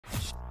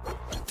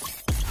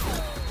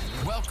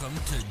Welcome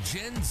to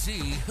Gen Z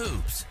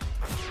Hoops,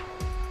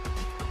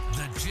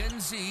 the Gen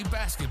Z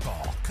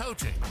basketball,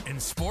 coaching, and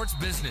sports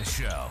business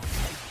show.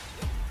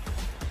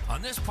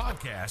 On this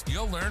podcast,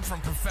 you'll learn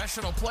from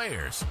professional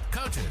players,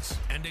 coaches,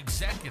 and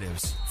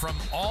executives from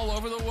all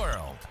over the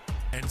world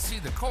and see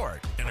the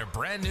court in a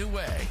brand new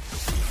way.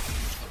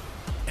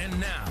 And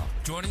now,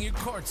 joining you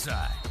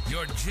courtside,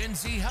 your Gen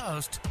Z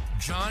host,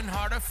 John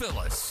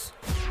Hartophilus.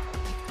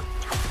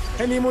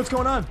 Hey, Nemo, what's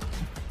going on?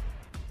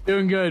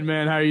 Doing good,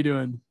 man. How are you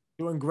doing?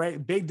 Doing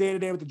great. Big day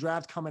today with the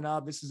draft coming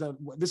up. This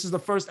is the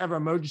first ever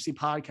emergency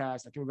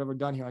podcast I think we've ever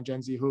done here on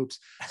Gen Z Hoops.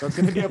 So it's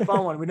going to be a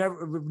fun one. We've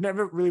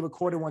never really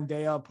recorded one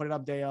day of, put it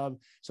up day of.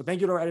 So thank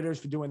you to our editors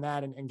for doing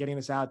that and getting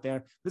this out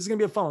there. This is going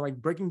to be a fun one, like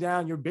breaking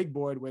down your big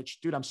board,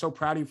 which, dude, I'm so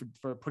proud of you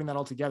for putting that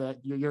all together.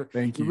 You're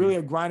really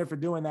a grinder for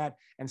doing that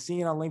and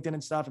seeing it on LinkedIn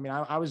and stuff. I mean,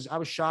 I was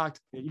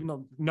shocked, even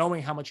though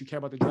knowing how much you care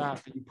about the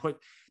draft, that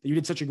you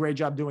did such a great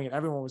job doing it.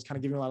 Everyone was kind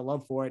of giving you a lot of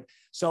love for it.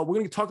 So we're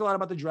going to talk a lot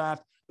about the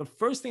draft. The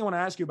first thing I want to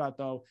ask you about,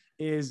 though,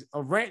 is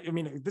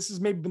this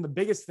has maybe been the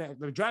biggest thing.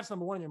 The draft's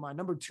number one in your mind.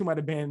 Number two might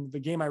have been the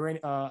game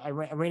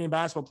Iranian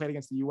basketball played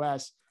against the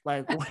U.S.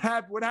 Like,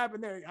 what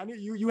happened there? I knew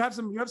you have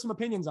some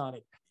opinions on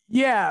it.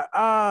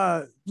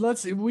 Yeah,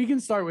 we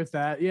can start with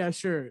that. Yeah,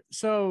 sure.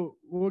 So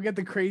we'll get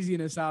the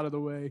craziness out of the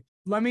way.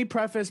 Let me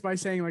preface by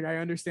saying, like, I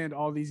understand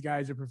all these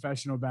guys are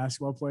professional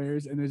basketball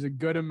players, and there's a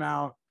good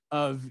amount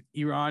of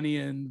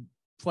Iranian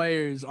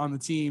players on the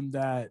team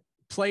that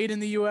played in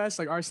the U.S.,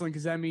 like Arslan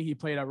Kazemi. He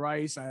played at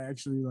Rice. I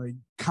actually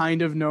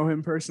kind of know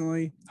him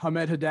personally.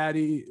 Hamed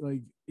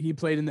Haddadi, he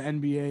played in the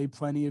NBA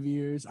plenty of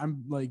years.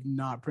 I'm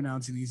not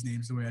pronouncing these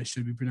names the way I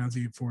should be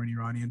pronouncing it for an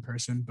Iranian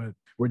person, but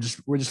we're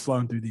just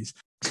flowing through these.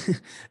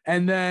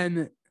 And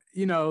then,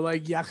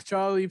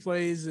 Yakhchali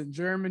plays in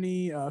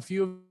Germany. A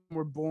few of them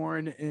were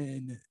born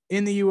in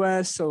the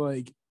U.S.,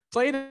 so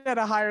played at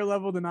a higher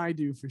level than I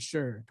do for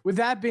sure. With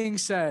that being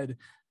said,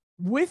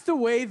 with the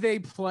way they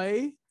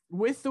play,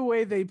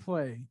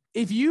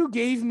 if you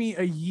gave me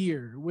a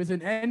year with an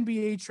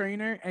NBA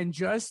trainer and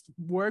just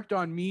worked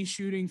on me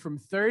shooting from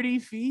 30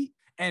 feet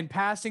and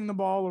passing the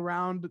ball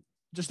around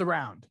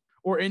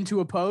or into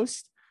a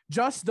post,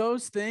 just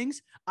those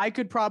things, I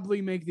could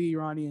probably make the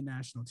Iranian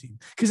national team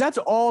because that's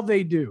all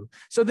they do.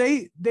 So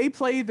they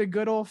play the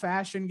good old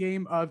fashioned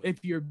game of if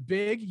you're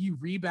big, you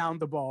rebound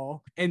the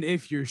ball. And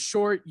if you're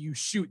short, you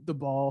shoot the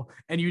ball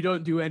and you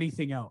don't do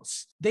anything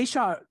else. They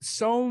shot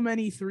so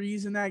many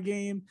threes in that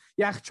game.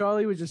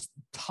 Yakhchali was just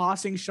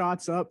tossing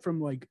shots up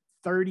from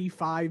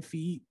 35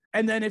 feet.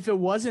 And then if it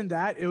wasn't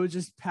that, it was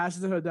just pass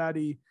to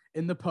Haddadi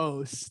in the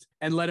post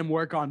and let him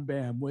work on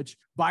Bam, which,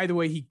 by the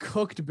way, he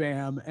cooked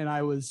Bam. And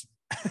I was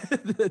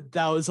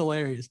that was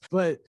hilarious,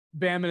 but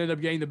Bam ended up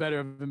getting the better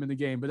of him in the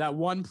game. But that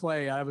one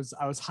play, I was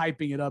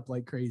hyping it up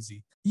like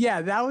crazy.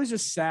 Yeah, that was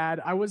just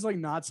sad. I was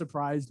not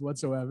surprised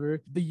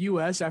whatsoever. The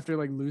US, after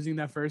losing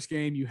that first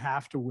game, you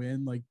have to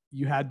win.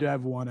 You had to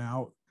have one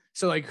out.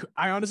 So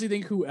I honestly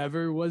think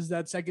whoever was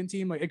that second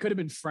team, it could have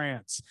been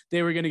France.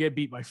 They were going to get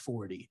beat by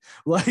 40.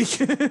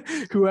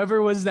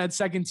 Whoever was that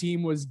second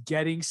team was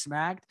getting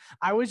smacked.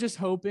 I was just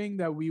hoping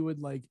that we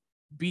would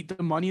beat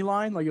the money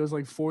line. It was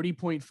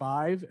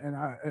 40.5. And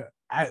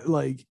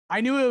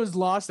I knew it was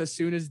lost as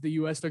soon as the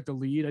US took the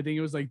lead. I think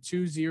it was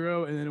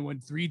 2-0 and then it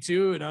went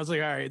 3-2. And I was all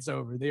right, it's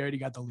over. They already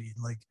got the lead.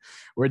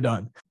 We're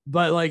done.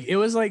 But it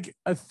was a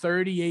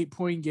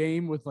 38-point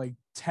game with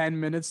 10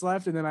 minutes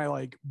left. And then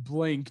I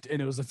blinked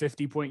and it was a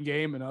 50-point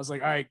game. And I was all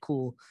right,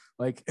 cool.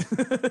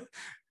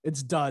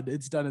 It's done.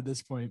 It's done at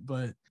this point.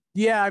 But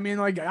yeah, I mean,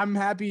 I'm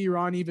happy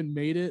Iran even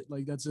made it.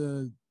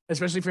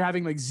 Especially for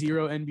having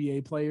zero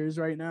NBA players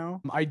right now.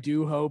 I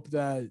do hope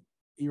that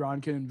Iran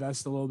can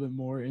invest a little bit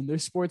more in their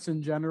sports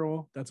in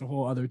general. That's a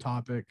whole other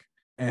topic.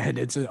 And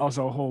it's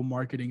also a whole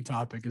marketing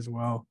topic as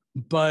well.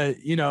 But,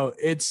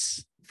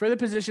 it's for the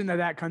position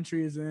that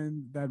country is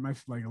in, that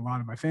a lot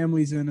of my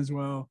family's in as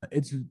well.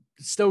 It's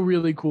still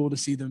really cool to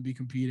see them be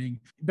competing.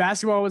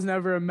 Basketball was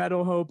never a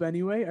medal hope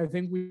anyway. I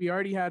think we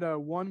already had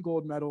one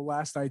gold medal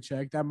last I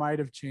checked. That might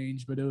have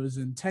changed, but it was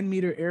in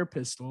 10-meter air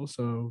pistol.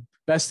 So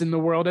best in the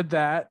world at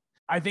that.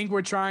 I think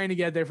we're trying to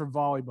get there for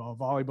volleyball.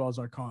 Volleyball is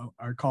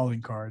our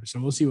calling card.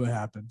 So we'll see what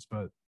happens,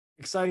 but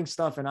exciting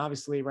stuff. And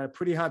obviously, right,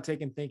 pretty hot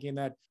take in thinking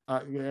that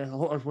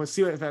we'll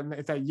see if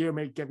that year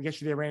may get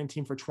you the Iranian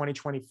team for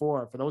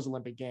 2024 for those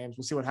Olympic Games.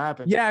 We'll see what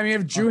happens. Yeah, I mean,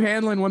 if Drew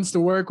Hanlon wants to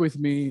work with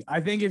me,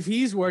 I think if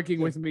he's working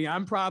with me,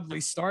 I'm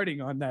probably starting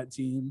on that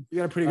team. You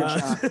got a pretty good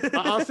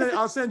shot.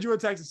 I'll send you a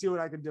text to see what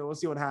I can do. We'll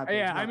see what happens.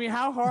 Yeah, I mean,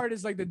 how hard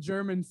is the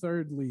German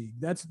third league?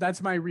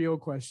 That's my real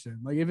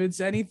question. If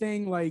it's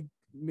anything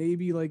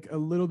maybe a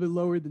little bit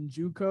lower than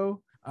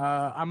JUCO,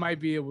 I might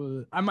be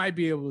able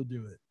to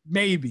do it.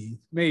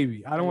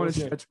 Maybe. I don't want to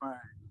stretch my.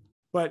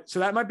 But so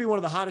that might be one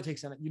of the hotter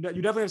takes in it. You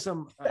definitely have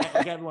some,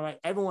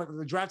 everyone,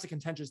 the draft's a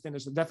contentious thing.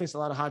 There's definitely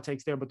a lot of hot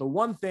takes there. But the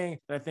one thing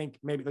that I think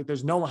maybe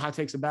there's no hot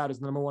takes about is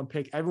the number one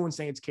pick. Everyone's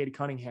saying it's Cade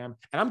Cunningham.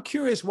 And I'm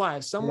curious why.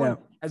 As someone,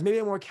 as maybe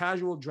a more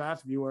casual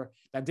draft viewer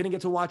that didn't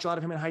get to watch a lot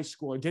of him in high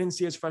school or didn't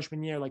see his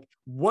freshman year,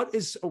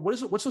 what's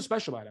so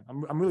special about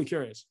him? I'm really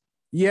curious.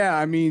 Yeah,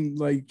 I mean,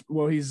 like,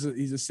 well, he's a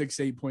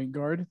 6'8" point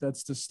guard.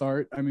 That's the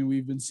start. I mean,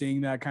 we've been seeing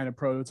that kind of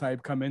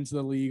prototype come into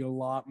the league a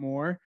lot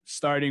more,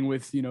 starting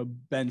with,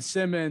 Ben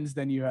Simmons.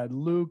 Then you had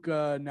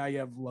Luka. Now you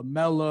have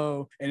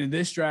LaMelo. And in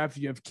this draft,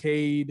 you have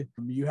Cade.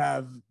 You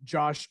have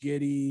Josh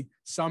Giddey.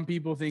 Some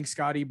people think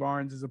Scotty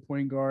Barnes is a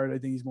point guard. I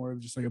think he's more of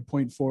just like a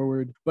point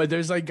forward. But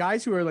there's like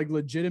guys who are like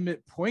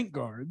legitimate point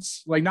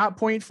guards, like not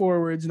point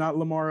forwards, not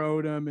Lamar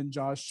Odom and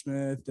Josh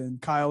Smith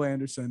and Kyle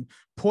Anderson,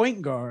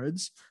 point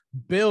guards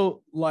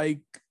built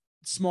like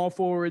small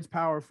forwards,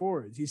 power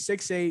forwards. He's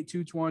 6'8",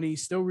 220,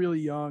 still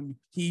really young.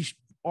 He's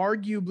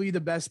arguably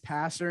the best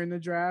passer in the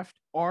draft,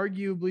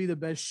 arguably the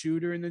best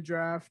shooter in the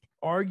draft,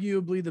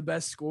 arguably the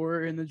best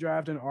scorer in the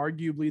draft, and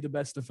arguably the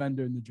best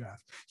defender in the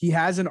draft. He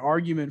has an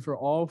argument for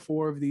all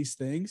four of these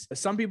things.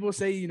 Some people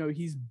say,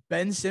 he's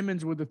Ben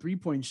Simmons with a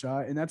three-point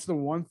shot, and that's the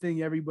one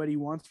thing everybody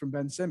wants from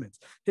Ben Simmons.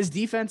 His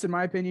defense, in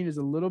my opinion, is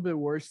a little bit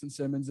worse than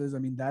Simmons's. I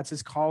mean, that's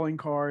his calling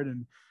card,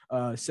 and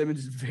Simmons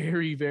is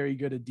very, very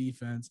good at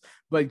defense,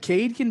 but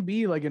Cade can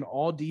be like an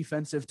all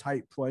defensive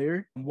type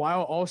player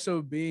while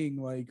also being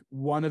like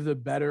one of the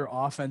better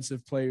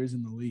offensive players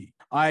in the league.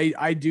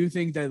 I do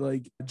think that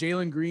like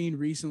Jalen Green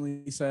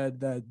recently said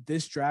that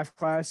this draft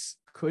class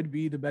could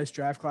be the best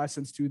draft class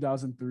since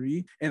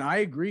 2003. And I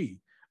agree.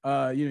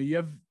 You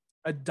have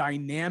a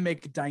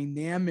dynamic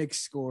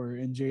scorer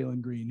in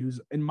Jalen Green,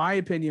 who's, in my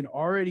opinion,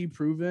 already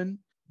proven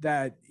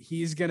that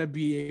he's going to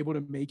be able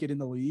to make it in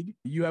the league.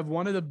 You have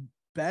one of the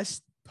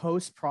best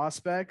post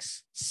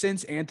prospects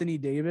since Anthony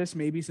Davis,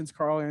 maybe since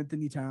Karl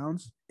Anthony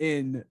Towns,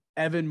 in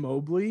Evan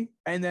Mobley,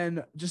 and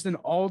then just an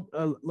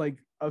like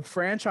a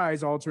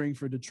franchise altering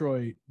for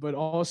Detroit, but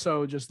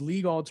also just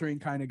league altering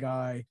kind of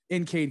guy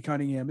in Cade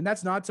Cunningham. And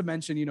that's not to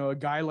mention, a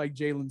guy like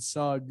Jalen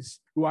Suggs,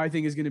 who I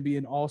think is going to be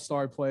an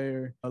all-star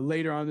player.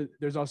 Later on,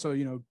 there's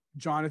also,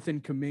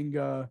 Jonathan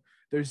Kuminga.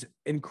 There's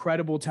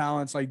incredible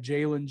talents like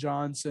Jalen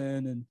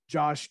Johnson and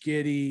Josh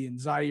Giddey and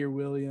Zaire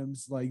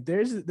Williams. Like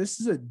this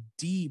is a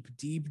deep,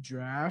 deep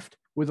draft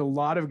with a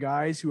lot of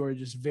guys who are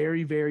just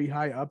very, very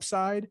high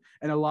upside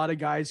and a lot of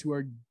guys who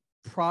are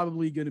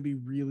probably going to be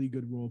really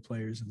good role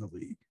players in the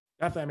league.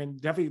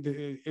 Definitely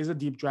it is a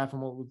deep draft.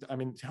 And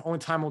only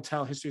time will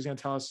tell. History is going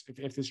to tell us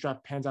if this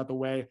draft pans out the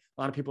way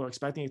a lot of people are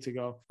expecting it to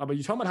go. But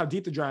you're talking about how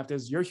deep the draft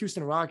is. Your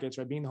Houston Rockets,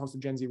 right, being the host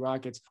of Gen Z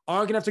Rockets,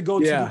 are going to have to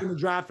go to the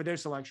draft for their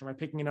selection, right,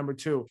 picking a number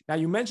 2. Now,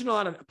 you mentioned a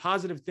lot of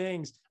positive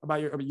things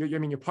about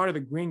you're part of the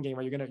green game,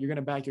 right? You're going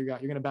to back your guy.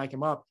 You're going to back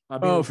him up.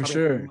 For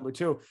sure. Number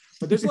 2.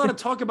 But there's a lot of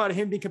talk about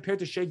him being compared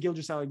to Shai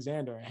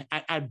Gilgeous-Alexander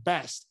at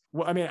best.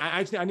 Well, I need you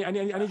to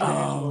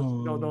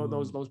answer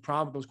those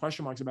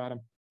question marks about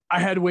him. I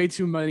had way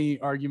too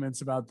many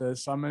arguments about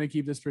this, so I'm going to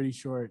keep this pretty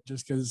short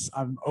just because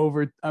I'm a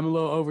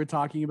little over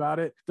talking about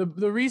it.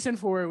 The reason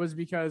for it was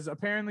because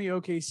apparently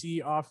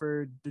OKC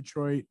offered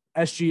Detroit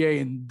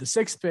SGA in the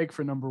 6th pick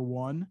for number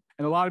 1.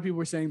 And a lot of people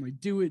were saying like,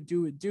 do it.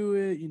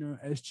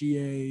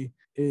 SGA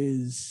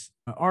is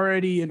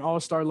already an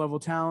all-star level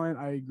talent.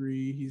 I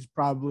agree. He's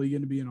probably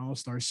going to be an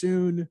all-star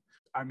soon.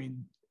 I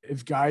mean,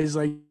 if guys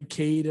like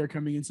Cade are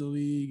coming into the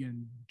league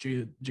and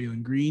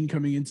Jalen Green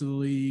coming into the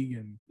league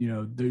and,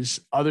 there's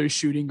other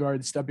shooting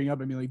guards stepping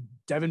up. I mean, like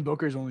Devin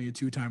Booker is only a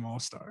 2-time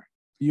all-star.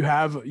 You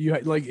have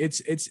like,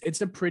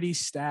 it's a pretty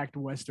stacked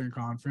Western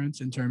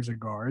Conference in terms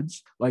of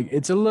guards. Like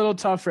it's a little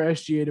tough for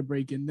SGA to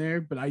break in there,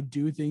 but I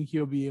do think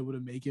he'll be able to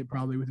make it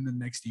probably within the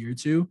next year or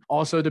two.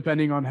 Also,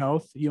 depending on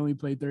health, he only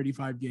played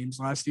 35 games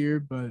last year,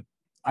 but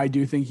I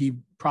do think he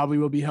probably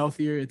will be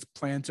healthier. It's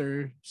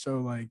plantar.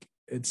 So like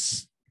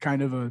it's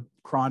kind of a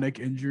chronic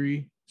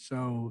injury.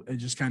 So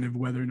it's just kind of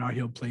whether or not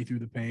he'll play through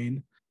the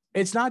pain.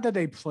 It's not that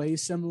they play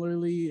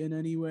similarly in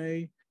any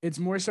way. It's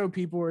more so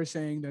people are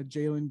saying that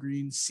Jalen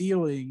Green's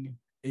ceiling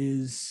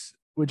is,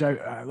 which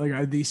I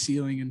like these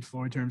ceiling and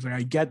floor terms. Like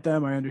I get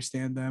them, I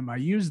understand them, I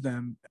use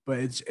them, but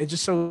it's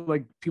just so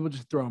like people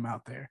just throw them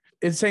out there.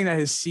 It's saying that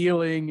his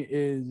ceiling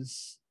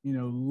is,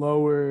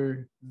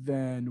 lower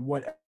than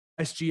what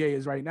SGA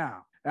is right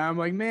now. And I'm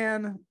like,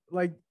 man,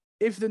 like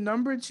if the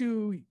number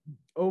 2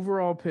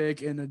 overall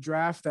pick in a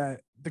draft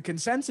that the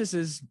consensus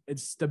is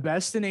it's the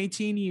best in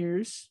 18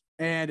 years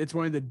and it's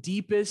one of the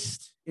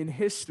deepest in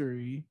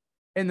history,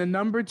 and the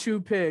number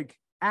 2 pick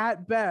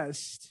at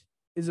best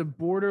is a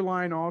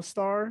borderline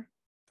all-star,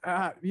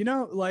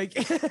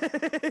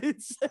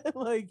 it's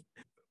like,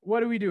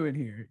 what are we doing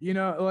here?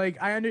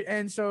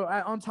 And so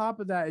on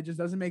top of that, it just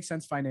doesn't make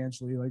sense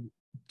financially. Like,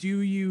 do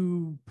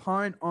you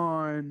punt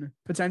on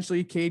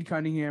potentially Cade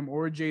Cunningham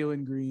or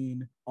Jalen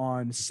Green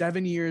on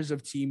 7 years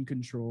of team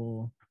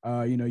control?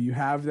 You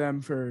have them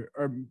for,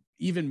 or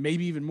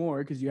maybe even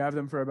more, because you have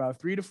them for about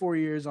 3 to 4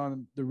 years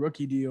on the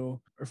rookie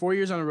deal, or 4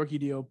 years on a rookie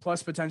deal,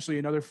 plus potentially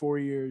another 4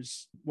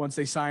 years once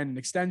they sign an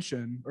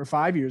extension, or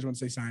 5 years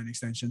once they sign an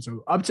extension.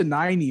 So up to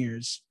 9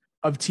 years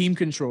of team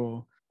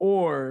control.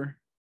 Or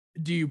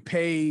do you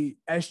pay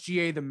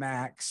SGA the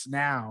max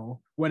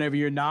now whenever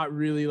you're not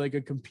really like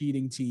a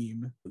competing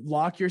team,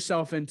 lock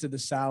yourself into the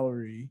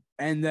salary,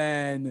 and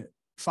then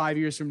 5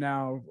 years from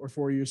now or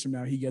 4 years from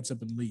now, he gets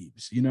up and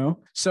leaves,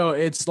 So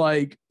it's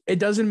like, it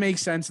doesn't make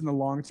sense in the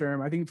long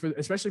term. I think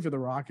especially for the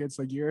Rockets,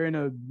 like you're in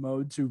a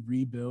mode to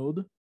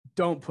rebuild.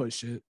 Don't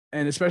push it.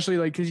 And especially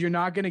like, cause you're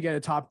not going to get a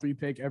top 3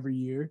 pick every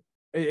year.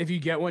 If you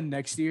get one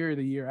next year or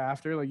the year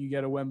after, like you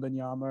get a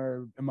Wembanyama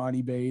or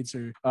Imani Bates,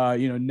 or,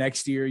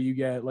 next year you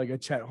get like a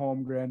Chet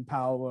Holmgren,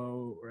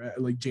 Paolo, or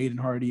like Jaden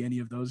Hardy, any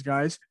of those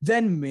guys,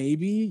 then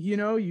maybe, you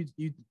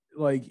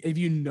like,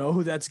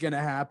 if that's going to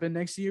happen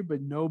next year,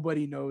 but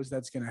nobody knows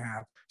that's going to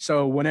happen.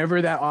 So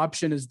whenever that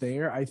option is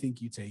there, I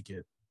think you take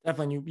it.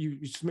 Definitely.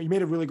 You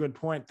made a really good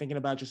point thinking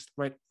about just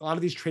right. A lot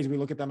of these trades, we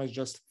look at them as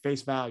just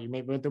face value.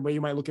 Maybe the way you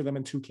might look at them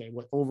in 2K,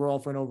 what overall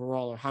for an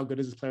overall, or how good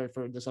is this player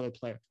for this other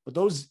player. But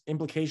those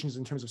implications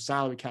in terms of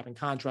salary cap and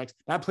contracts,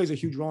 that plays a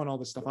huge role in all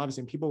this stuff.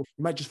 Obviously, and people,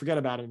 you might just forget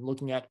about it and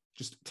looking at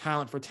just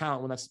talent for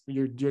talent when that's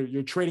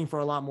you're trading for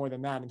a lot more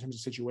than that in terms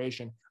of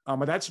situation.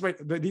 But that's right.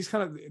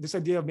 This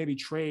idea of maybe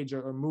trades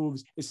or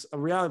moves is a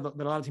reality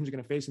that a lot of teams are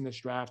going to face in this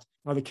draft.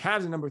 Now, the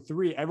Cavs at number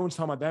 3, everyone's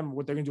talking about them,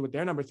 what they're going to do with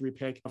their number 3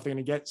 pick. If they're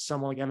going to get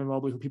someone like Evan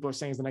Mobley, who people are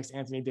saying is the next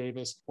Anthony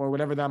Davis, or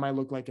whatever that might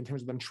look like in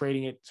terms of them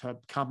trading it to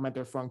complement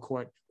their front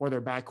court or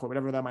their back court,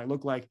 whatever that might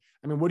look like.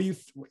 I mean, what do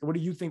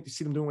you think to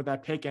see them doing with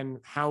that pick, and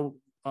how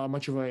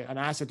much of an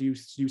asset do you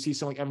see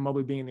someone like Evan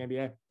Mobley being in the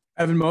NBA?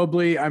 Evan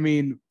Mobley, I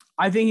mean,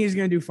 I think he's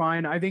going to do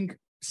fine. I think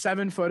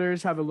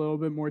 7-footers have a little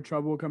bit more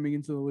trouble coming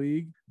into the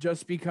league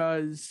just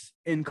because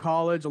in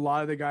college, a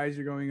lot of the guys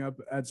are going up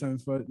at 7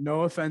 foot.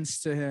 No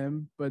offense to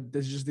him, but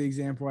this is just the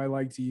example I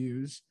like to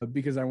use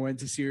because I went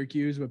to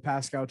Syracuse with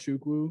Pascal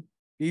Chukwu.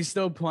 He's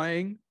still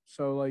playing.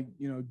 So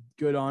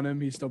good on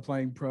him. He's still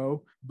playing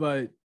pro,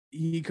 but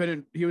he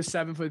was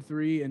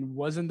 7'3" and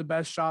wasn't the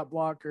best shot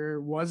blocker,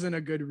 wasn't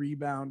a good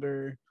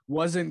rebounder,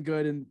 wasn't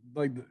good in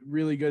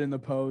really good in the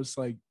post.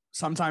 Like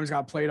sometimes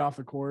got played off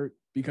the court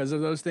because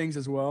of those things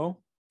as well.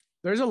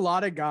 There's a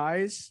lot of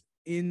guys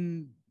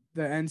in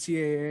the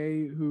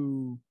NCAA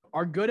who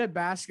are good at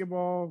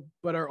basketball,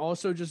 but are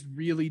also just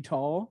really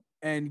tall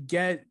and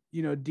get,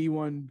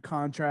 D1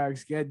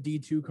 contracts, get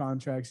D2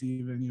 contracts,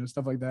 even,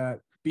 stuff like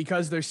that,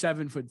 because they're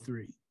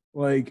 7'3",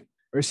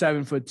 or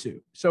 7'2".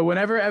 So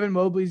whenever Evan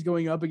Mobley's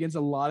going up against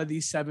a lot of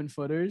these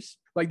 7-footers,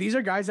 these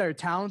are guys that are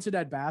talented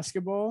at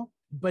basketball,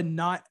 but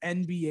not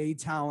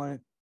NBA talent,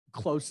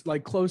 close to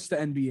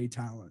NBA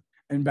talent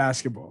in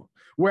basketball.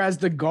 Whereas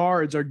the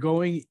guards are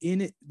going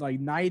in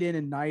night in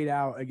and night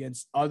out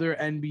against other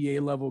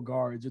NBA level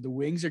guards, or the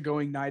wings are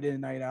going night in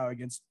and night out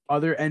against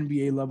other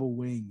NBA level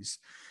wings.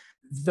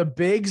 The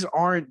bigs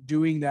aren't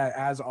doing that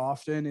as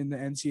often in the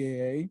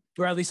NCAA,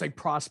 or at least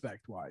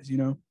prospect wise,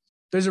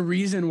 there's a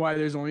reason why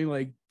there's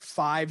only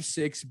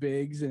 5-6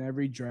 bigs in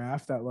every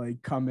draft that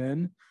come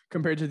in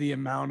compared to the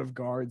amount of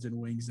guards and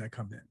wings that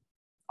come in.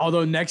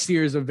 Although next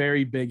year is a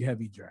very big,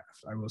 heavy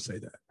draft, I will say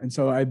that. And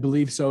so I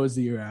believe so is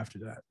the year after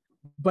that.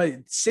 But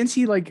since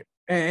he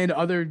and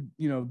other,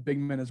 big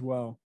men as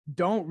well,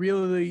 don't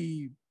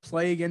really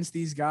play against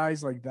these guys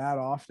that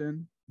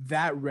often,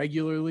 that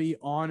regularly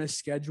on a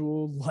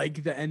schedule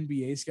like the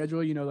NBA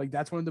schedule,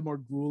 that's one of the more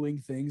grueling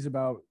things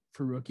for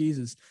rookies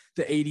is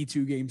the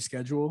 82-game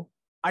schedule.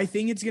 I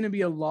think it's going to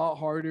be a lot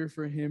harder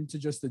for him to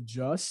just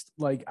adjust.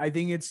 I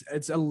think it's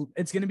going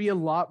to be a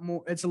lot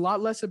more. It's a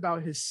lot less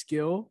about his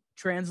skill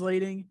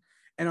translating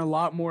and a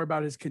lot more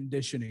about his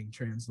conditioning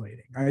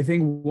translating. I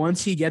think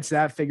once he gets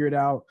that figured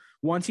out,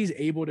 once he's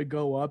able to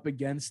go up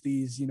against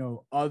these,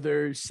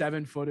 other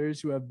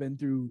 7-footers who have been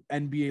through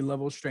NBA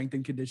level strength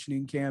and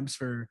conditioning camps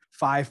for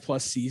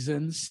 5+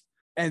 seasons,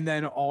 and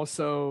then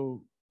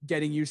also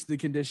getting used to the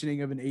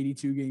conditioning of an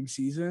 82-game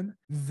season,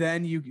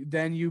 then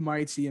you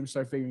might see him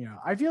start figuring it out.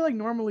 I feel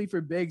normally for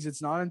bigs,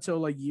 it's not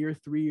until year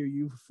 3 or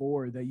year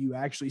 4 that you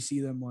actually see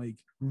them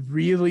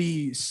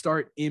really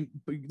start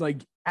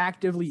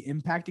actively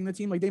impacting the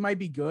team. They might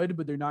be good,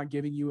 but they're not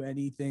giving you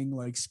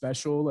anything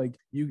special.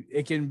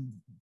 It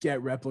can get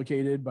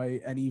replicated by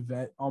any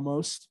vet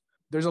almost.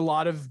 There's a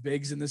lot of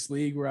bigs in this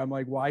league where I'm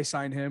why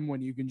sign him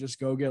when you can just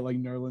go get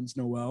Nerlens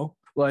Noel?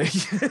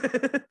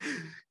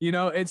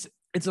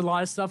 It's a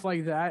lot of stuff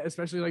like that,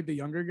 especially the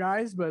younger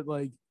guys, but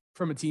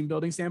from a team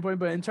building standpoint.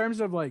 But in terms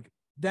of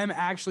them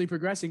actually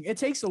progressing, it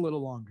takes a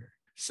little longer.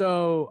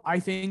 So I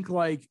think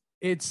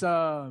it's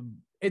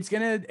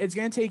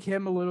gonna take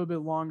him a little bit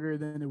longer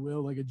than it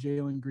will a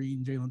Jalen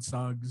Green, Jalen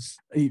Suggs,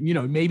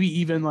 maybe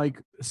even like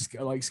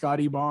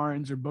Scotty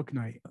Barnes or Book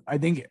Knight. I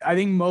think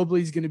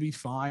Mobley's gonna be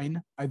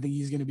fine. I think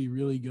he's gonna be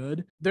really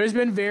good. There's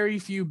been very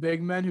few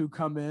big men who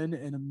come in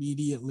and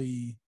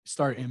immediately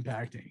start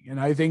impacting, and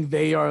I think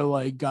they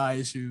are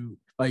guys who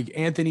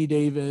Anthony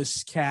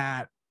Davis,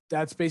 Cat.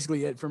 That's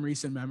basically it from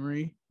recent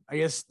memory. I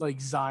guess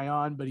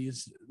Zion, but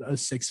he's a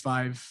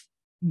 6'5",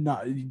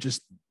 not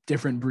just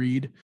different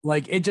breed.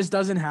 It just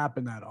doesn't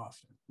happen that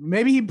often.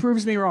 Maybe he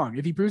proves me wrong.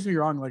 If he proves me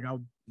wrong,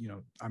 I'll,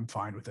 I'm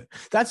fine with it.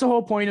 That's the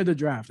whole point of the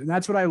draft. And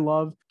that's what I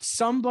love.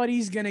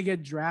 Somebody's going to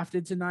get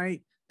drafted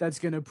tonight that's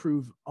going to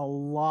prove a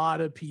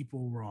lot of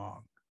people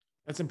wrong.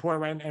 That's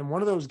important, right? And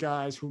one of those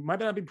guys who might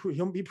not be,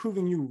 he'll be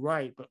proving you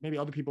right, but maybe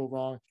other people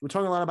wrong. We're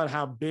talking a lot about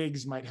how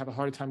bigs might have a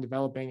harder time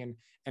developing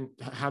and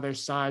how their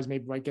size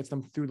maybe gets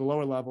them through the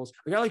lower levels.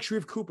 A guy like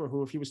Sharife Cooper,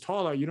 who if he was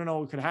taller, you don't know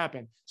what could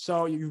happen.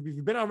 So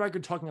you've been on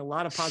record talking a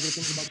lot of positive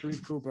things about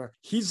Sharife Cooper.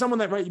 He's someone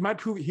that, right,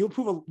 he'll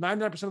prove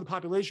 99% of the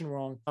population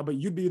wrong, but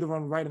you'd be the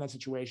one right in that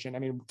situation. I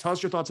mean, tell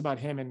us your thoughts about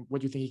him and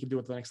what you think he can do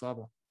at the next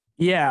level.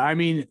 Yeah, I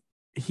mean,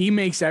 he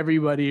makes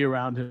everybody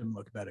around him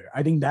look better.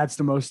 I think that's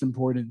the most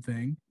important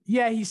thing.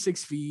 Yeah, he's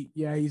 6 feet.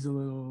 Yeah, he's a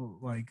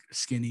little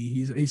skinny.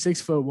 He's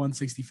 6 foot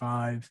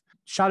 165.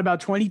 Shot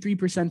about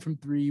 23% from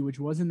three, which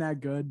wasn't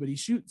that good, but he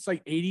shoots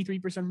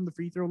 83% from the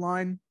free throw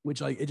line,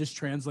 which it just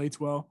translates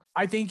well.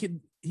 I think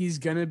he's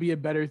gonna be a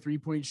better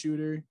 3-point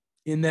shooter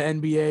in the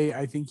NBA.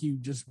 I think he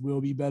just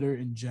will be better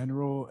in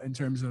general in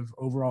terms of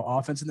overall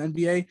offense in the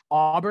NBA.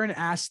 Auburn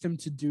asked him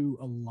to do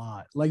a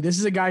lot. This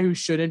is a guy who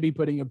shouldn't be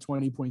putting up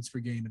 20 points per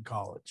game in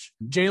college.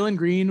 Jalen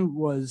Green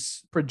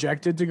was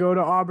projected to go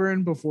to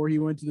Auburn before he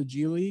went to the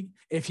G League.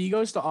 If he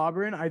goes to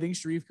Auburn, I think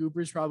Sharife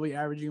Cooper is probably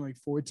averaging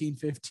 14,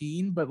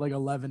 15, but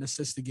 11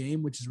 assists a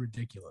game, which is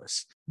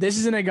ridiculous. This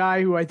isn't a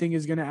guy who I think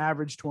is going to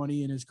average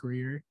 20 in his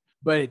career,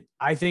 but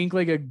I think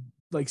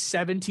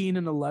 17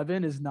 and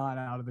 11 is not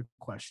out of the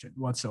question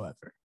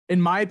whatsoever.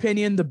 In my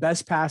opinion, the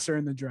best passer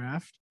in the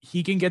draft.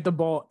 He can get the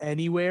ball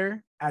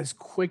anywhere as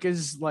quick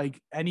as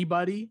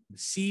anybody,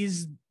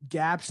 sees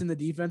gaps in the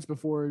defense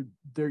before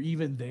they're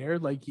even there.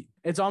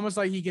 It's almost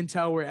like he can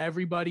tell where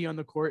everybody on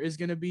the court is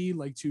going to be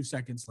 2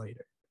 seconds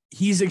later.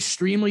 He's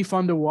extremely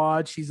fun to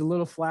watch. He's a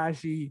little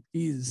flashy.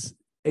 He's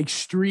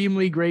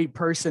extremely great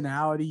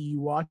personality. You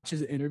watch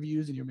his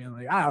interviews and you're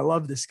I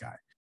love this guy.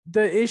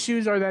 The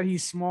issues are that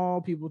he's small.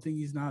 People think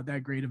he's not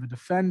that great of a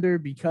defender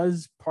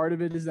because part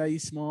of it is that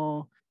he's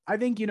small. I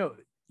think, you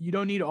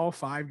don't need all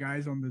 5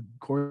 guys on the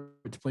court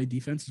to play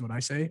defense is what I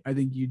say. I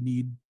think you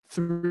need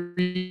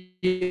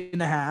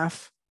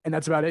 3.5, and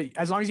that's about it.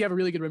 As long as you have a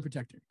really good rim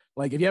protector.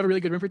 If you have a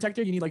really good rim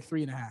protector, you need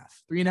 3.5.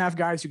 3.5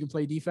 guys who can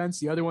play defense.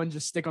 The other one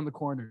just stick on the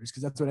corners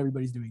because that's what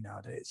everybody's doing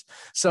nowadays.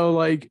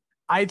 So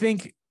I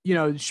think,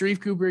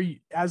 Sharife Cooper,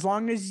 as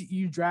long as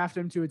you draft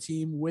him to a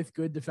team with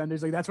good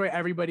defenders, that's why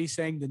everybody's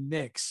saying the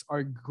Knicks are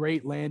a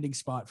great landing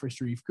spot for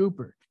Sharife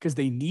Cooper because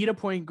they need a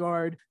point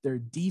guard. They're a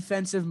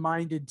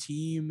defensive-minded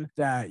team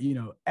that,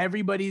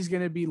 everybody's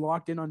going to be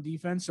locked in on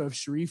defense. So if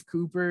Sharife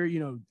Cooper,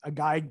 a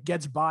guy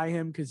gets by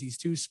him because he's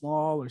too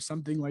small or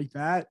something like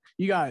that,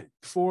 you got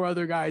 4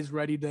 other guys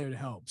ready there to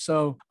help.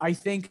 So I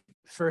think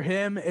for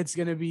him, it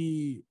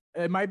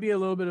might be a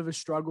little bit of a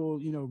struggle,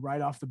 right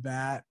off the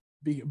bat.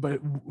 But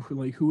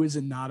who is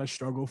it not a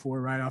struggle for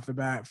right off the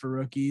bat for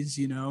rookies?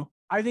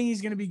 I think he's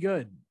going to be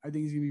good. I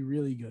think he's going to be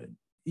really good.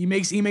 He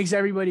makes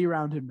everybody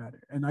around him better.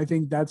 And I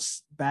think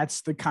that's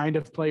the kind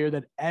of player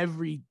that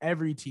every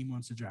team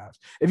wants to draft.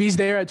 If he's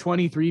there at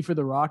 23 for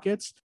the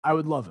Rockets, I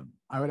would love him.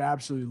 I would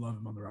absolutely love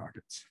him on the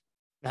Rockets.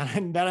 That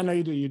I know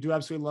you do. You do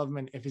absolutely love him.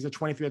 And if he's a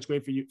 23, that's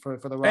great for you for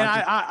the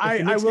Rockets.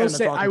 And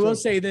I will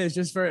say this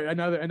just for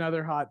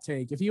another hot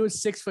take. If he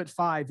was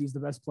 6'5", he's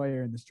the best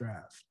player in this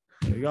draft.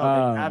 There you go.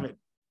 There you have it.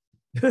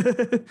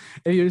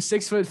 If he was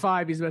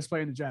 6'5", he's the best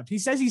player in the draft. He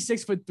says he's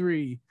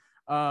 6'3".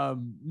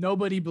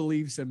 Nobody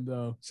believes him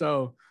though.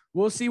 So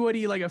we'll see what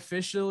he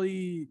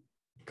officially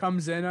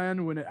comes in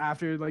on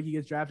after he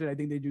gets drafted. I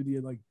think they do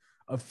the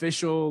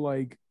official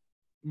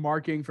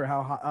marking for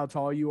how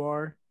tall you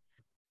are.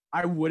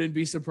 I wouldn't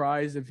be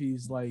surprised if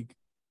he's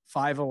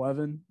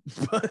 5'11",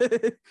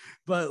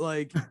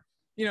 but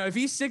if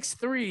he's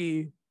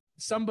 6'3",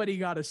 somebody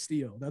got a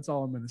steal. That's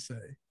all I'm gonna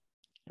say.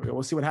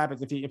 We'll see what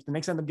happens. If the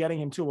Knicks end up getting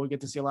him too, we'll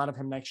get to see a lot of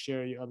him next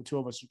year. The two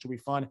of us, which will be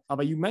fun.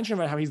 But you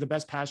mentioned how he's the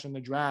best passer in the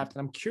draft,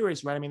 and I'm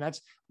curious, right? I mean, that's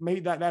maybe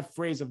that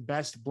phrase of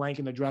best blank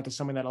in the draft is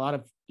something that a lot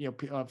of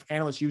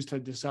analysts use to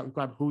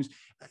describe who's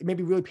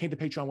maybe really paint the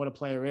picture on what a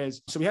player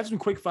is. So we have some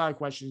quick fire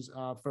questions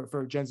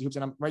for Gen Z Hoops,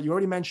 and you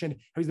already mentioned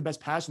how he's the best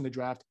passer in the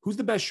draft. Who's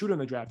the best shooter in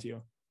the draft to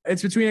you?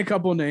 It's between a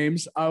couple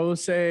names. I will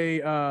say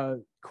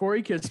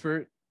Corey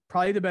Kispert.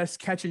 Probably the best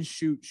catch and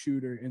shoot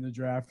shooter in the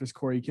draft is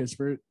Corey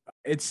Kispert.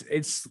 It's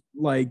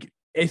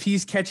if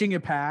he's catching a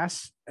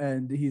pass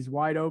and he's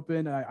wide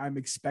open, I'm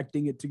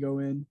expecting it to go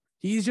in.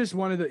 He's just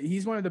one of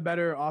the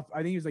better off.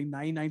 I think he's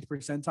 99th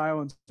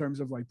percentile in terms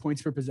of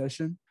points per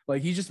possession.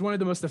 He's just one of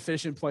the most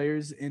efficient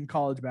players in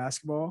college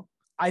basketball.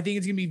 I think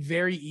it's going to be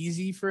very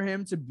easy for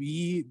him to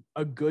be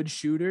a good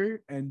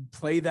shooter and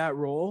play that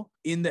role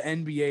in the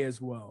NBA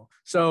as well.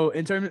 So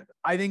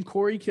I think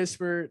Corey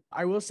Kispert,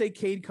 I will say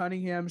Cade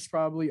Cunningham's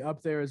probably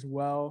up there as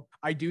well.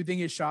 I do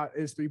think his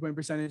 3-point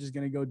percentage is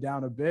going to go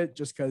down a bit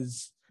just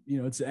because,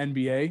 it's the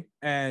NBA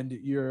and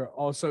you're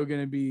also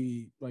going to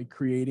be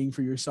creating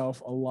for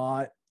yourself a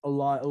lot.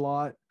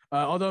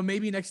 Although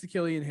maybe next to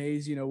Killian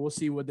Hayes, we'll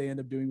see what they end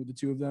up doing with the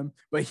two of them,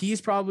 but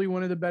he's probably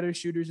one of the better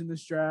shooters in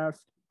this draft.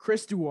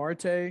 Chris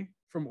Duarte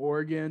from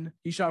Oregon.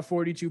 He shot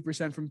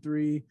 42% from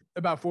three,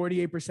 about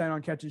 48%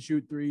 on catch and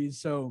shoot threes.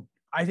 So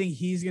I think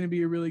he's going to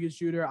be a really good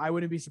shooter. I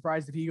wouldn't be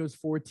surprised if he goes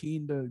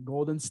 14 to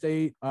Golden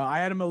State. I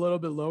had him a little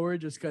bit lower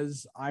just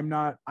because I'm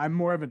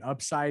more of an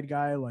upside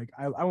guy. Like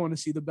I want to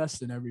see the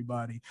best in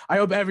everybody. I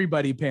hope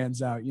everybody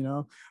pans out,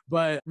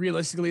 but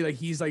realistically, like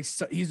he's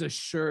a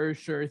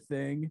sure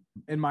thing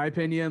in my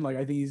opinion. Like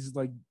I think he's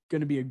like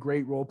going to be a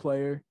great role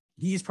player.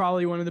 He's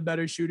probably one of the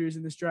better shooters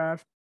in this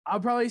draft. I'll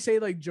probably say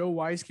like Joe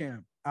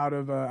Wieskamp out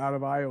of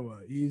Iowa.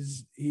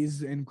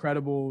 He's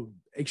incredible,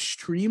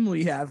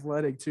 extremely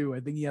athletic too. I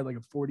think he had like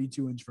a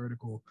 42-inch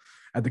vertical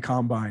at the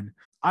combine.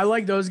 I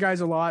like those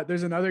guys a lot.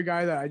 There's another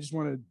guy that I just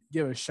want to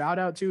give a shout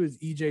out to is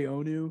EJ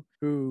Onu,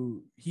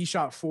 who he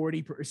shot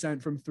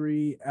 40% from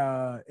three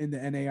in the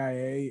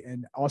NAIA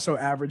and also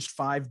averaged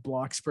 5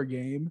 blocks per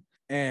game.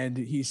 And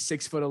he's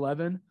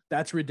 6'11".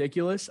 That's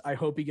ridiculous. I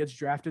hope he gets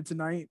drafted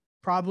tonight.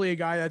 Probably a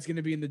guy that's going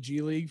to be in the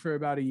G League for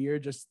about a year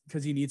just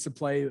because he needs to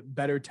play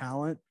better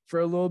talent for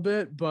a little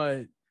bit.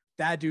 But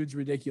that dude's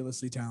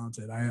ridiculously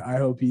talented. I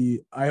hope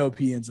he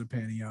ends up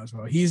panning out as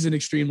well. He's an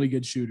extremely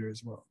good shooter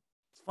as well.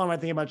 It's fun when I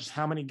think about just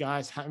how many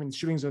guys,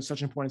 shooting is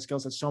such an important skill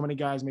set. So many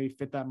guys maybe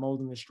fit that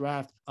mold in this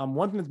draft.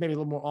 One thing that's maybe a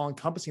little more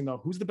all-encompassing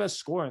though, who's the best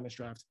scorer in this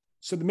draft?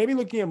 So maybe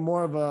looking at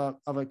more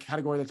of a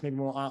category that's maybe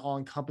more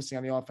all-encompassing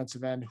on the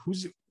offensive end.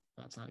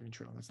 That's not even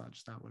true. That's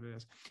not what it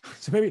is.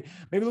 So maybe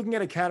looking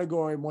at a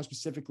category more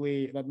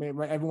specifically that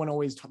everyone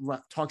always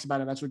talks about,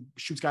 and that's what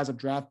shoots guys up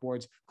draft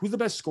boards. Who's the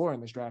best scorer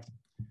in this draft?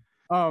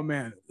 Oh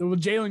man, well,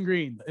 Jalen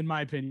Green, in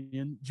my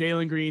opinion,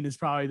 Jalen Green is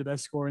probably the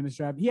best scorer in this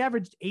draft. He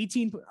averaged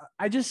 18.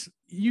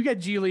 You get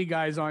G League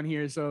guys on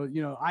here, so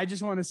I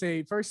just want to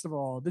say first of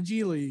all, the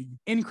G League,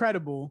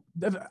 incredible.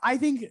 I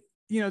think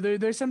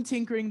there's some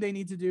tinkering they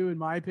need to do, in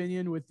my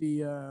opinion, with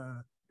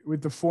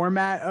the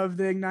format of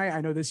the Ignite.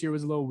 I know this year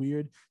was a little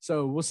weird,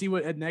 so we'll see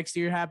what next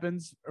year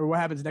happens or what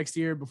happens next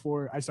year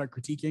before I start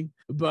critiquing.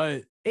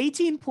 But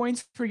 18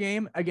 points per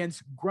game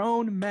against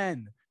grown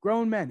men,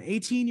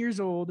 18 years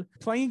old,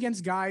 playing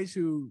against guys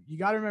who, you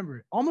got to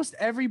remember, almost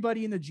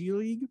everybody in the G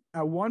League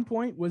at one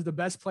point was the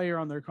best player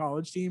on their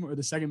college team or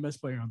the second best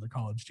player on their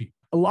college team.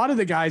 A lot of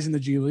the guys in the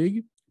G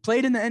League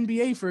played in the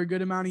NBA for a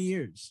good amount of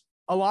years.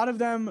 A lot of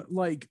them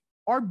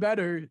are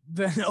better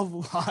than a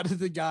lot of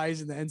the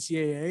guys in the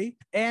NCAA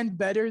and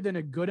better than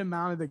a good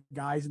amount of the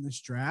guys in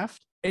this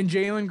draft. And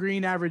Jalen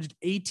Green averaged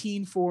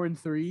 18, 4, and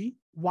 3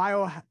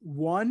 while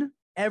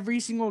every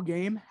single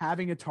game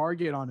having a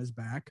target on his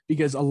back,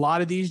 because a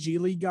lot of these G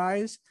League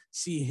guys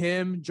see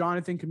him,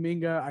 Jonathan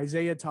Kuminga,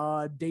 Isaiah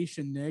Todd,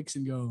 Daishen Nix,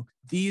 and go,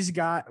 these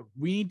guys,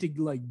 we need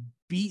to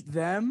beat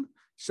them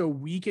so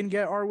we can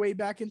get our way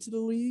back into the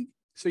league.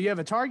 So you have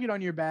a target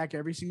on your back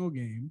every single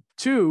game.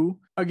 2,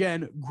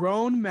 again,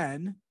 grown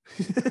men,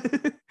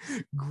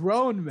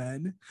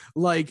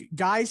 like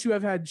guys who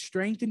have had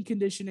strength and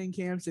conditioning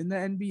camps in the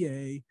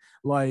NBA,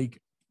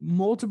 like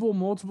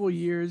multiple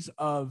years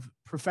of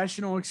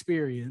professional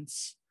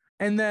experience.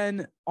 And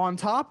then on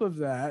top of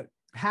that,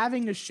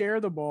 having to share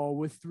the ball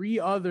with 3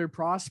 other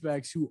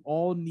prospects who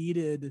all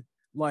needed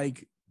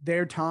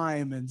their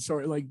time, and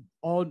sort of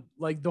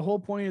the whole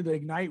point of the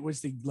Ignite was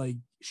to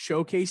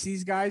showcase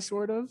these guys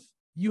sort of.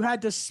 You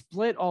had to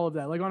split all of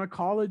that. On a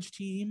college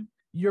team,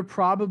 you're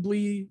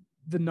probably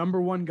the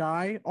number 1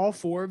 guy, all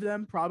 4 of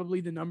them, probably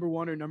the number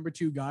 1 or number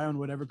 2 guy on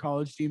whatever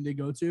college team they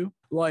go to.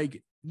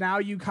 Now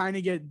you kind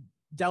of get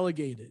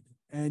delegated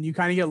and you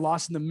kind of get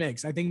lost in the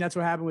mix. I think that's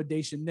what happened with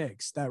Daishen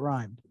Nix. That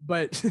rhymed.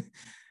 But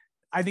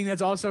I think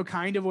that's also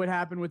kind of what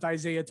happened with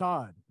Isaiah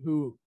Todd,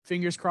 who,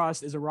 fingers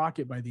crossed, is a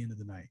rocket by the end of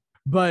the night.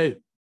 But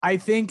I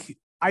think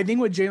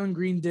what Jalen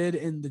Green did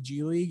in the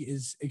G League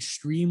is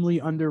extremely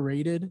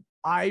underrated.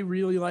 I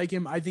really like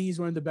him. I think he's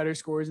one of the better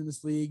scorers in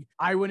this league.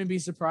 I wouldn't be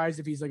surprised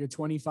if he's like a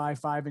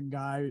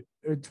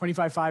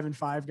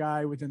 25-5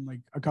 guy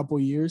within a couple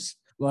of years.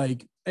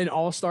 An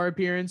all-star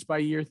appearance by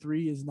year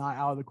 3 is not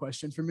out of the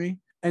question for me.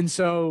 And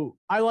so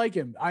I like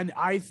him.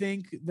 I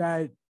think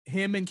that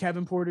him and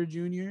Kevin Porter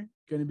Jr.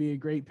 going to be a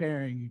great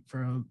pairing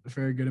for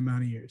a good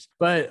amount of years.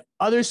 But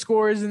other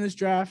scorers in this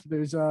draft,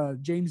 there's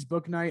James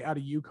Bouknight out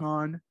of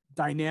UConn,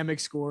 dynamic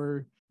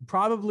scorer,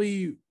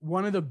 probably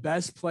one of the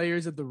best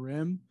players at the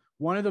rim,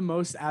 one of the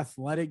most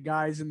athletic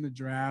guys in the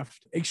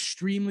draft,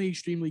 extremely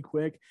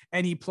quick.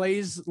 And he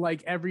plays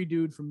like every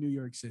dude from New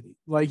York City.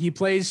 He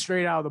plays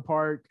straight out of the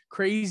park,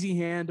 crazy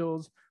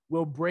handles,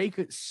 will break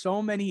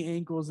so many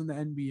ankles in the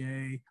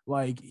NBA.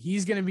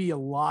 He's going to be a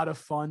lot of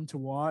fun to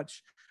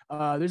watch.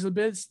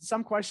 There's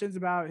some questions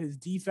about his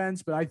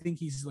defense, but I think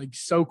he's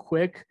so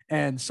quick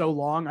and so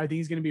long. I think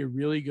he's going to be a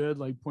really good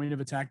point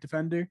of attack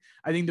defender.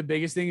 I think the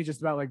biggest thing is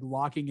just about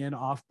locking in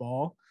off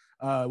ball.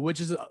 Which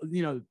is,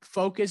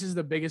 focus is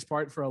the biggest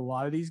part for a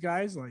lot of these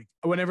guys.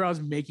 Whenever I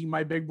was making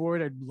my big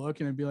board, I'd look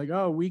and I'd be like,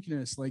 oh,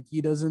 weakness.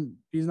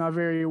 He's not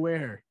very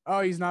aware.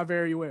 Oh, he's not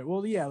very aware.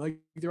 Well, yeah,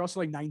 they're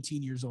also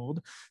 19 years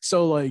old.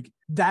 So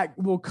that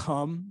will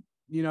come,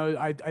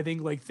 I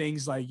think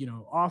things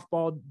off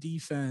ball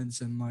defense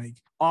and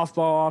off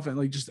ball offense,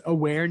 just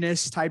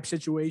awareness type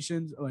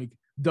situations,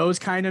 those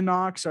kind of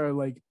knocks are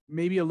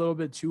maybe a little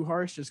bit too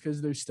harsh just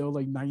because they're still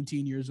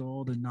 19 years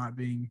old and not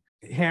being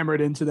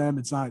hammered into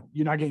them.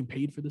 You're not getting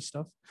paid for this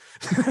stuff.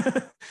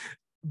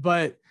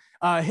 But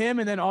him,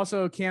 and then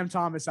also Cam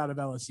Thomas out of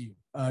LSU.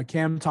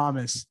 Cam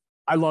Thomas,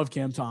 I love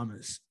Cam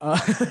Thomas.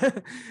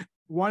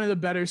 One of the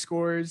better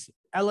scorers.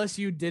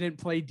 LSU didn't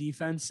play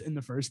defense in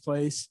the first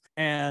place,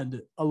 and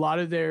a lot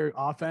of their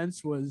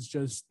offense was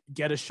just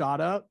get a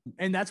shot up.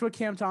 And that's what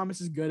Cam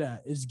Thomas is good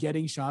at, is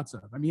getting shots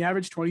up. I mean, he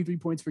averaged 23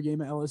 points per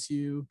game at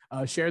LSU,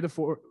 shared the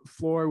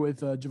floor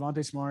with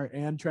Javonte Smart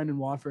and Trendon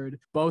Watford.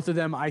 Both of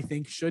them, I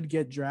think, should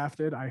get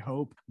drafted. I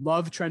hope.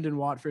 Love Trendon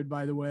Watford,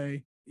 by the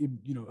way.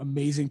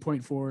 Amazing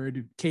point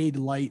forward. Cade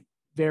light,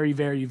 very,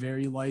 very,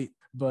 very light,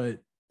 but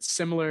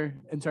similar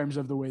in terms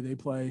of the way they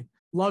play.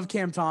 Love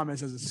Cam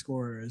Thomas as a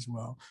scorer as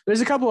well.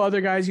 There's a couple other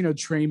guys,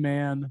 Trey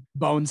Mann,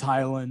 Bones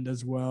Highland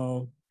as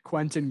well,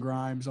 Quentin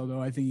Grimes, although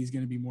I think he's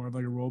going to be more of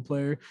like a role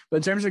player. But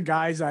in terms of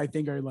guys that I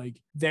think are like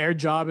their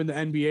job in the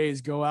NBA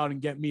is go out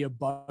and get me a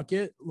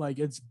bucket, like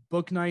it's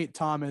Bouknight,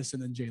 Thomas,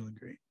 and then Jalen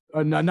Green.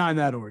 Not in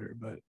that order,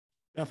 but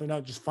definitely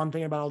not. Just fun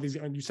thing about all these,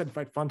 and you said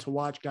fun to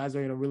watch. Guys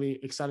are really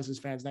excited as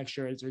fans next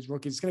year. It's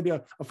rookies. It's going to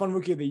be a fun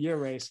rookie of the year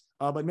race.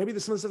 But maybe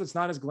some of the stuff that's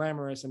not as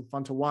glamorous and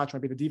fun to watch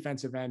might be the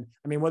defensive end.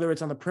 I mean, whether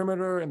it's on the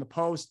perimeter and the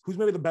post, who's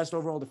maybe the best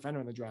overall defender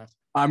in the draft?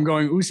 I'm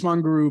going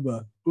Usman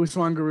Garuba.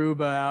 Usman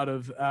Garuba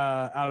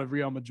out of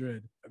Real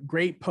Madrid.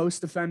 Great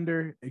post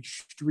defender,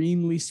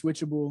 extremely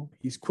switchable.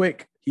 He's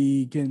quick.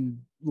 He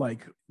can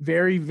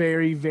very,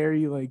 very,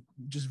 very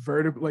just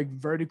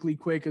vertically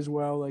quick as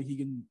well.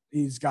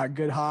 He's got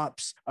good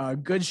hops,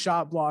 good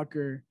shot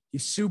blocker.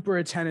 He's super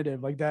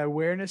attentive. Like that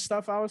awareness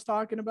stuff I was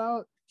talking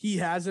about, he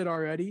has it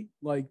already.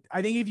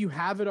 I think if you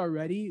have it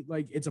already,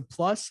 it's a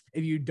plus.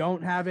 If you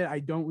don't have it, I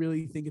don't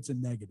really think it's a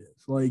negative.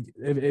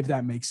 If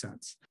that makes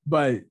sense.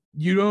 But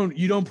you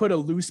don't put a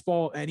loose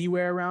ball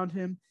anywhere around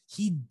him.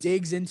 He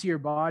digs into your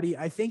body.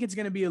 I think it's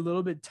going to be a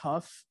little bit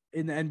tough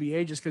in the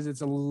NBA just because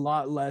it's a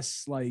lot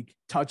less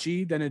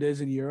touchy than it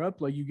is in Europe.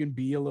 You can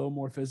be a little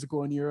more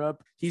physical in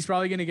Europe. He's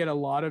probably going to get a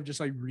lot of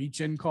just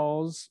reach-in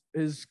calls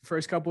his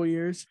first couple of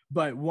years.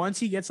 But once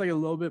he gets a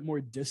little bit more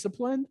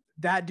disciplined,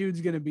 that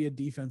dude's going to be a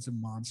defensive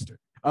monster.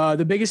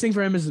 The biggest thing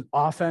for him is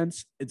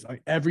offense. It's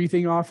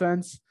everything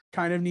offense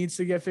kind of needs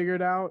to get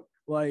figured out.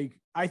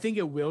 I think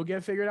it will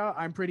get figured out.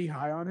 I'm pretty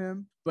high on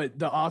him, but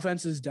the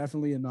offense is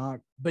definitely a knock.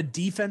 But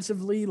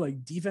defensively,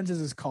 defense is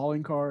his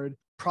calling card.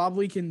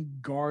 Probably can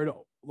guard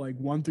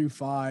 1 through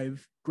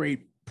 5.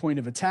 Great point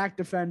of attack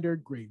defender,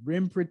 great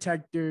rim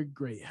protector,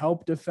 great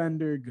help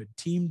defender, good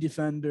team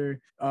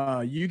defender.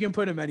 You can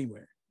put him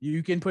anywhere.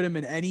 You can put him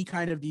in any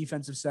kind of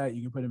defensive set.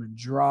 You can put him in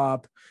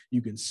drop.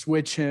 You can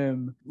switch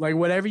him.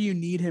 Whatever you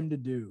need him to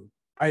do.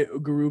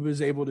 Garuba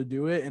is able to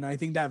do it, and I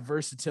think that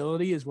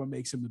versatility is what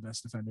makes him the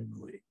best defender in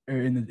the league, or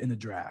in the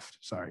draft.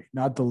 Sorry,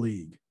 not the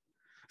league.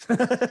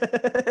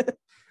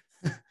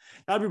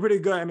 That'd be pretty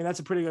good. I mean, that's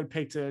a pretty good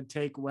pick to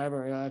take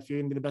wherever if you're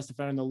going to be the best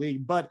defender in the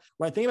league. But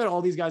when I think about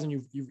all these guys, and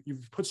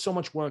you've put so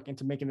much work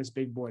into making this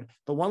big board,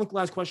 the one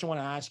last question I want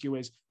to ask you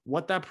is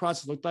what that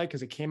process looked like,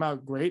 because it came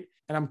out great,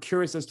 and I'm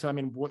curious as to,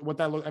 what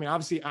that looked. I mean,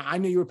 obviously, I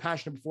knew you were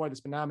passionate before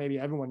this, but now maybe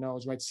everyone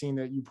knows, right? Seeing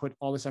that you put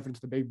all this effort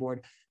into the big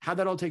board, how'd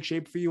that all take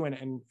shape for you,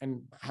 and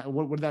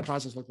what did that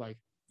process look like?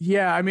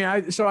 Yeah, I mean,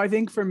 I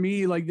think for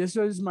me, this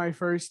was my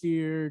first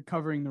year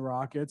covering the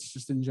Rockets,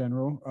 just in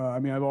general. I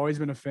mean, I've always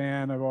been a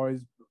fan. I've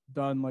always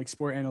done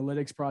sport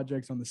analytics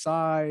projects on the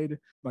side.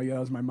 That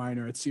was my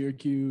minor at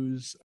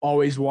Syracuse.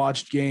 Always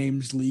watched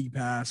games, league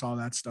pass, all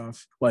that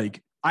stuff.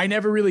 I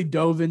never really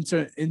dove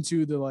into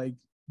the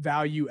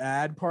value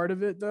add part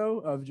of it though,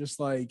 of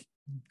just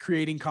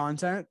creating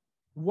content.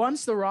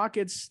 Once the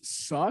Rockets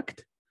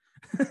sucked,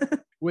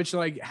 which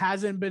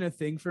hasn't been a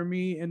thing for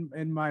me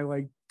in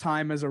my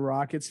time as a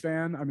Rockets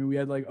fan. I mean, we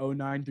had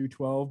 09 through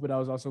 12, but I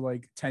was also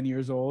 10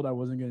 years old. I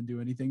wasn't going to do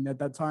anything at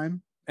that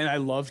time. And I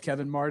loved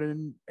Kevin Martin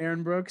and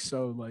Aaron Brooks.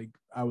 So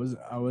I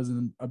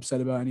wasn't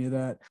upset about any of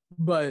that.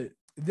 But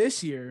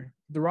this year,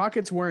 the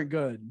Rockets weren't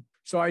good.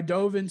 So I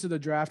dove into the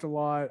draft a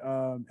lot.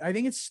 I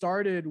think it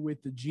started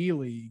with the G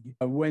League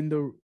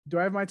do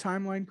I have my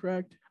timeline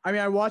correct? I mean,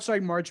 I watched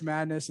March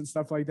Madness and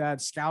stuff like that,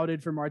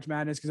 scouted for March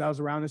Madness because I was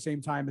around the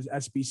same time as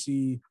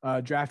SBC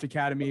Draft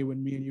Academy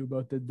when me and you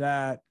both did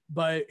that.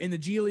 But in the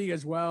G League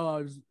as well,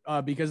 I was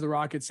because the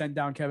Rockets sent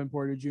down Kevin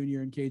Porter Jr.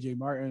 and KJ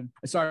Martin.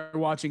 I started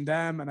watching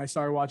them, and I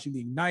started watching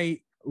the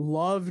Ignite.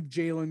 Loved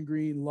Jalen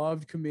Green,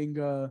 loved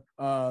Kuminga,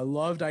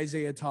 loved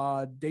Isaiah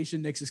Todd.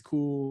 Daishen Nix is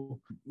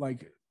cool.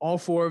 All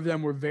 4 of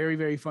them were very,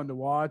 very fun to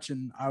watch.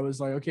 And I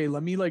was okay,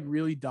 let me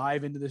really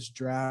dive into this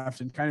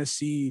draft and kind of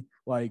see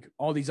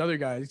all these other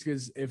guys.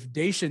 Because if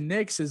Daishen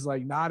Nix is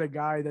not a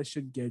guy that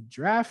should get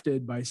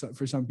drafted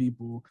for some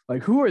people,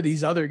 who are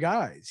these other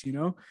guys,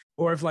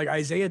 Or if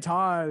Isaiah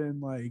Todd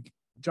and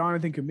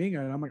Jonathan Kuminga,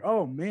 and I'm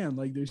oh man,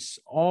 there's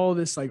all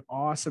this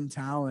awesome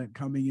talent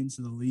coming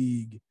into the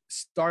league.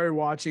 Started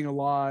watching a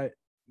lot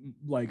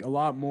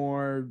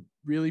more.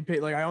 Really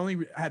paid I only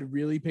had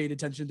really paid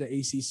attention to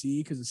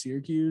ACC because of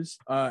Syracuse,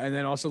 and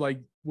then also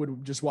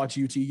would just watch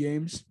UT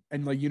games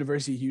and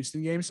University of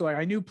Houston games. So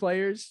I knew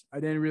players.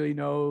 I didn't really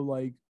know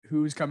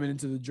who's coming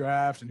into the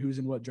draft and who's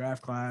in what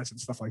draft class and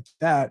stuff like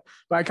that.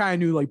 But I kind of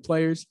knew like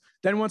players.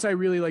 Then once I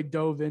really like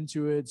dove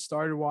into it,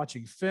 started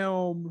watching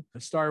film,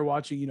 started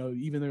watching,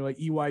 even their like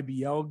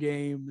EYBL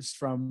games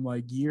from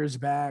like years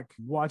back,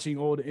 watching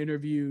old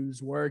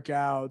interviews,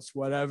 workouts,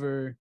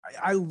 whatever.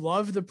 I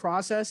love the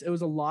process. It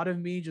was a lot of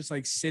me just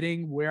like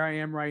sitting where I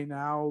am right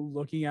now,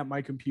 looking at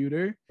my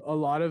computer, a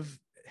lot of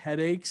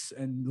headaches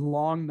and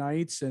long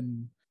nights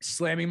and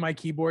slamming my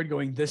keyboard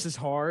going, this is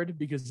hard,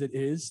 because it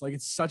is like,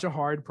 it's such a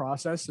hard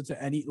process. So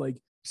to any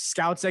like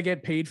scouts that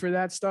get paid for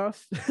that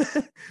stuff,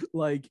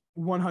 like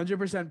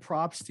 100%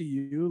 props to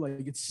you.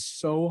 Like it's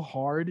so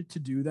hard to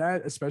do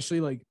that,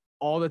 especially like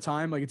all the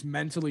time. Like it's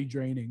mentally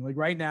draining. Like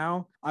right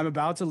now I'm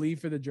about to leave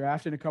for the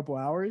draft in a couple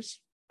hours.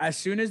 As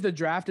soon as the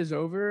draft is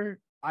over,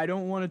 I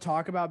don't want to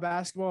talk about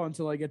basketball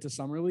until I get to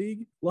summer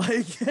league.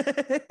 Like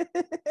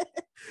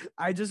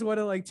I just want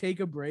to like take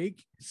a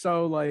break.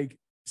 So like,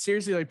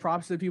 seriously, like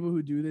props to the people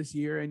who do this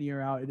year in, year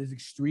out. It is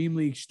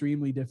extremely,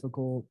 extremely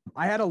difficult.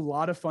 I had a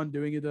lot of fun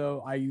doing it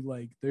though.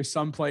 There's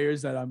some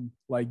players that I'm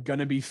like going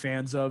to be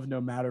fans of no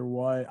matter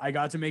what. I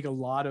got to make a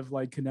lot of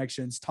like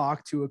connections,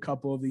 talk to a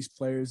couple of these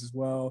players as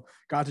well,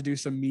 got to do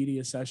some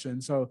media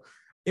sessions. So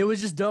it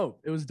was just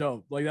dope. It was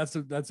dope. Like that's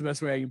the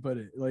best way I can put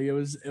it. Like it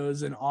was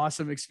an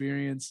awesome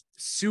experience.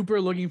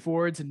 Super looking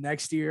forward to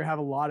next year. Have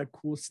a lot of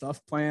cool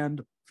stuff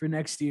planned for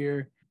next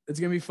year. It's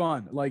going to be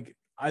fun. Like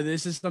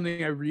this is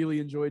something I really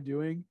enjoy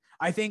doing.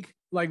 I think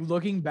like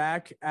looking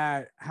back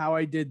at how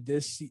I did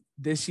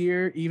this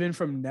year, even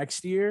from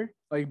next year,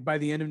 like by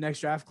the end of next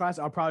draft class,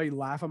 I'll probably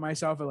laugh at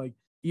myself at like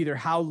either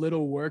how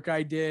little work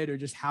I did or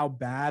just how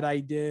bad I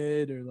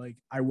did, or like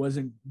I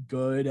wasn't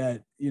good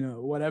at,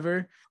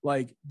 whatever.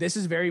 Like this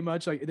is very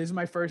much like, this is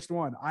my first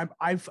one.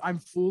 I'm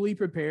fully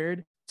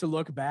prepared to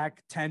look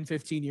back 10,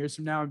 15 years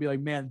from now and be like,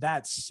 man,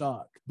 that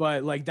sucked.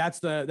 But like, that's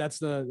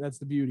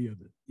the beauty of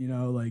it.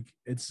 Like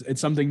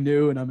it's something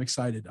new and I'm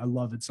excited. I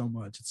love it so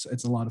much.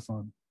 It's a lot of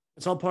fun.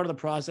 It's all part of the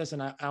process.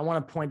 And I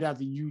want to point out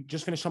that you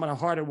just finished talking about how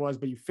hard it was,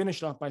 but you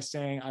finished off by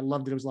saying, I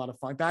loved it. It was a lot of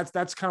fun.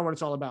 That's kind of what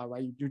it's all about,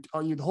 right?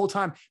 You the whole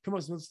time, people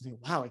must think,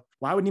 wow, like,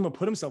 why would Nemo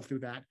put himself through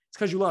that? It's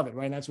because you love it,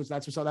 right? And that's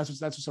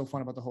what's so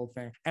fun about the whole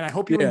thing. And I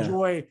hope you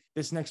enjoy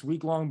this next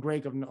week-long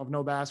break of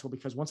no basketball,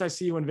 because once I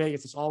see you in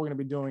Vegas, that's all we're going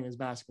to be doing is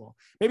basketball.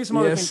 Maybe some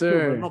other things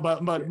too,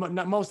 but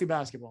not mostly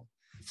basketball.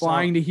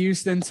 Flying to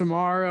Houston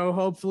tomorrow,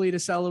 hopefully to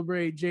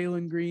celebrate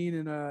Jalen Green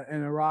in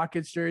a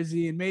Rockets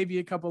jersey, and maybe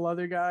a couple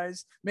other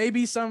guys,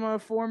 maybe some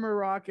former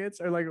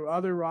Rockets or like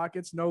other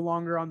Rockets no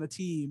longer on the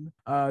team.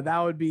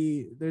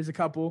 There's a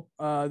couple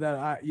that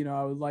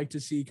I would like to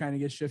see kind of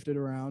get shifted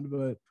around,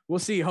 but we'll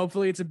see.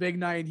 Hopefully it's a big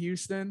night in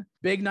Houston,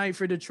 big night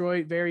for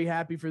Detroit. Very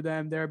happy for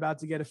them. They're about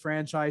to get a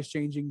franchise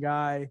changing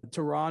guy.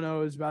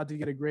 Toronto is about to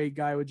get a great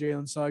guy with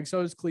Jalen Suggs.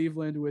 So is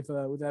Cleveland with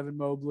Evan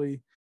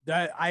Mobley.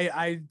 That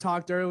I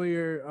talked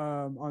earlier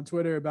on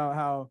Twitter about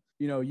how,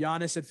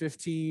 Giannis at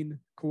 15,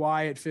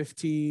 Kawhi at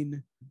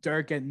 15,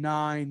 Dirk at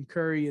 9,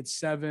 Curry at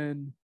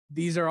 7.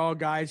 These are all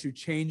guys who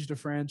changed a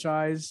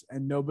franchise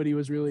and nobody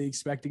was really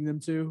expecting them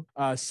to.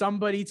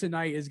 Somebody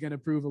tonight is going to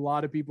prove a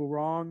lot of people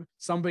wrong.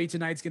 Somebody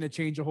tonight's going to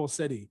change a whole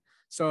city.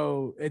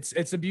 So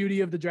it's the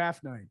beauty of the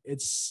draft night.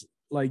 It's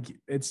like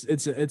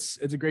it's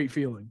a great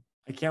feeling.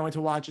 I can't wait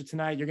to watch it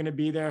tonight. You're going to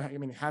be there. I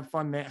mean, have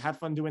fun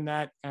doing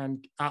that.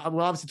 And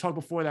we'll obviously talk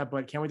before that,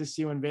 but can't wait to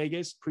see you in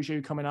Vegas. Appreciate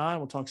you coming on.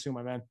 We'll talk soon,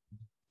 my man.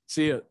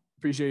 See ya.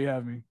 Appreciate you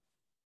having me.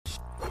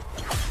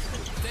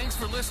 Thanks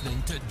for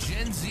listening to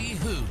Gen Z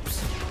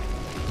Hoops.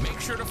 Make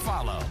sure to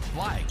follow,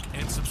 like,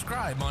 and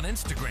subscribe on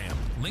Instagram,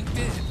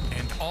 LinkedIn,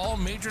 and all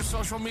major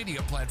social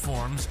media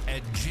platforms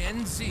at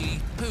Gen Z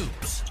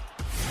Hoops.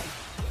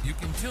 You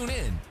can tune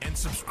in and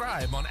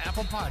subscribe on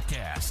Apple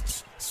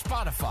Podcasts,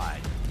 Spotify,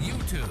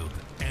 YouTube,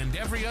 and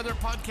every other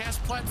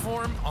podcast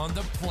platform on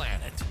the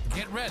planet.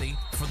 Get ready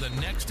for the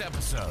next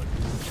episode.